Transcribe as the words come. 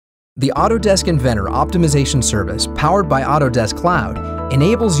The Autodesk Inventor optimization service, powered by Autodesk Cloud,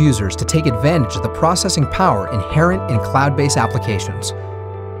 enables users to take advantage of the processing power inherent in cloud-based applications.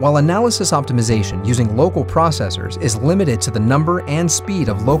 While analysis optimization using local processors is limited to the number and speed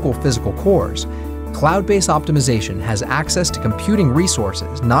of local physical cores, cloud-based optimization has access to computing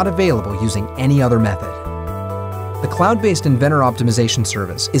resources not available using any other method. The cloud-based Inventor optimization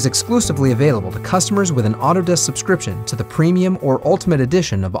service is exclusively available to customers with an Autodesk subscription to the Premium or Ultimate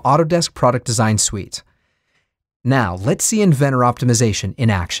edition of Autodesk Product Design Suite. Now, let's see Inventor optimization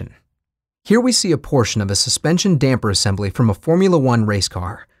in action. Here we see a portion of a suspension damper assembly from a Formula One race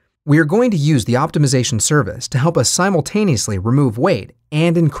car. We are going to use the optimization service to help us simultaneously remove weight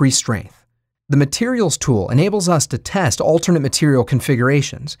and increase strength. The Materials tool enables us to test alternate material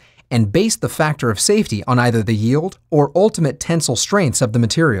configurations and base the factor of safety on either the yield or ultimate tensile strengths of the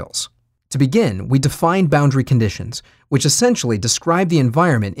materials. To begin, we define boundary conditions, which essentially describe the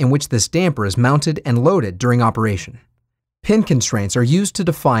environment in which this damper is mounted and loaded during operation. Pin constraints are used to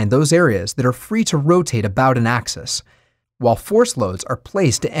define those areas that are free to rotate about an axis, while force loads are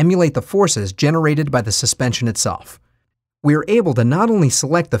placed to emulate the forces generated by the suspension itself. We are able to not only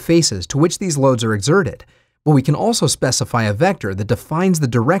select the faces to which these loads are exerted, but we can also specify a vector that defines the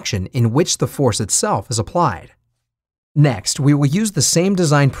direction in which the force itself is applied. Next, we will use the same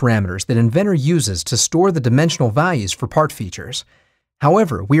design parameters that Inventor uses to store the dimensional values for part features.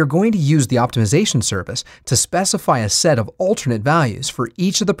 However, we are going to use the optimization service to specify a set of alternate values for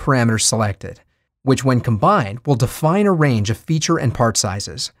each of the parameters selected, which when combined will define a range of feature and part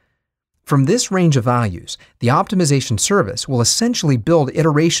sizes. From this range of values, the optimization service will essentially build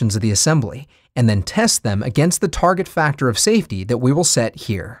iterations of the assembly and then test them against the target factor of safety that we will set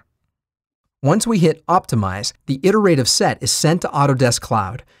here. Once we hit Optimize, the iterative set is sent to Autodesk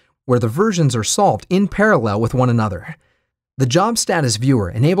Cloud, where the versions are solved in parallel with one another. The Job Status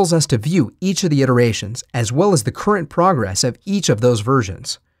Viewer enables us to view each of the iterations as well as the current progress of each of those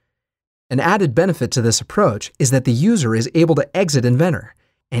versions. An added benefit to this approach is that the user is able to exit Inventor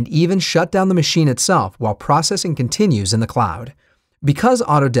and even shut down the machine itself while processing continues in the cloud. Because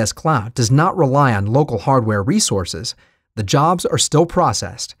Autodesk Cloud does not rely on local hardware resources, the jobs are still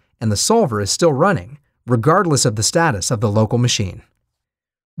processed and the solver is still running, regardless of the status of the local machine.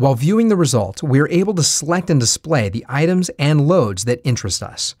 While viewing the results, we are able to select and display the items and loads that interest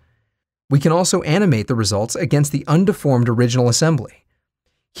us. We can also animate the results against the undeformed original assembly.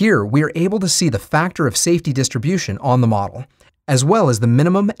 Here, we are able to see the factor of safety distribution on the model, as well as the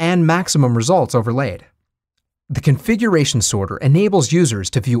minimum and maximum results overlaid. The configuration sorter enables users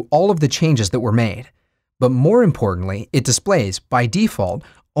to view all of the changes that were made, but more importantly, it displays, by default,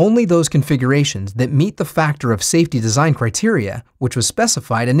 only those configurations that meet the factor of safety design criteria which was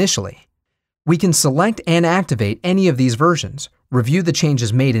specified initially. We can select and activate any of these versions, review the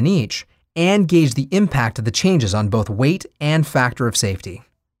changes made in each, and gauge the impact of the changes on both weight and factor of safety.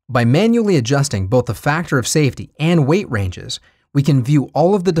 By manually adjusting both the factor of safety and weight ranges, we can view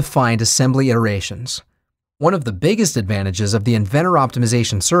all of the defined assembly iterations. One of the biggest advantages of the Inventor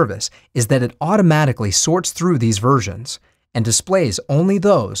optimization service is that it automatically sorts through these versions and displays only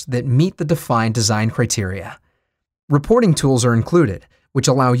those that meet the defined design criteria. Reporting tools are included, which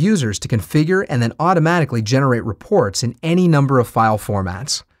allow users to configure and then automatically generate reports in any number of file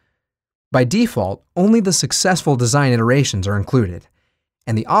formats. By default, only the successful design iterations are included,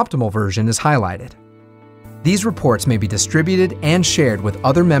 and the optimal version is highlighted. These reports may be distributed and shared with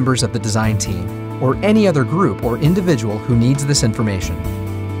other members of the design team or any other group or individual who needs this information.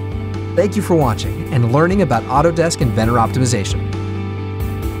 Thank you for watching and learning about Autodesk Inventor optimization.